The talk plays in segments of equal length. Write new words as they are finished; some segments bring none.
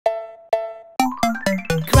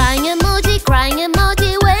crying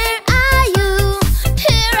emoji, where are you?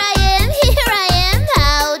 Here I am,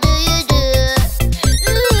 how do you do?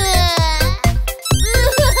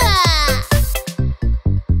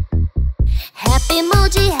 Happy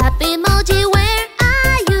emoji, where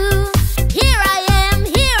are you? Here I am,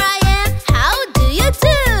 how do you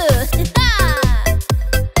do?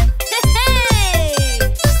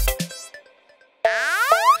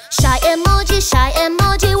 Shy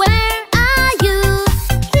emoji, where are you?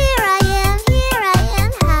 Here I am,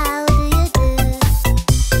 how do you do?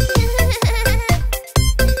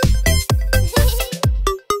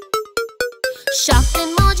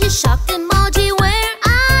 Shocked emoji, where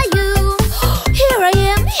are you? Here I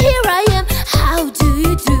am, how do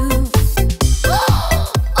you do?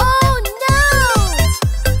 Oh no!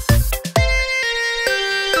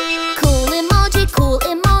 Cool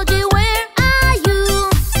emoji, where are you?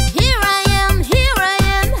 Here I am,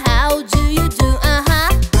 how do you do?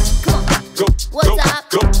 Come on. What's up?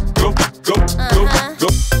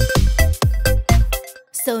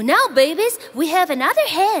 So now, babies, we have another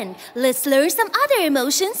hand. Let's learn some other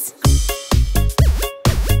emotions.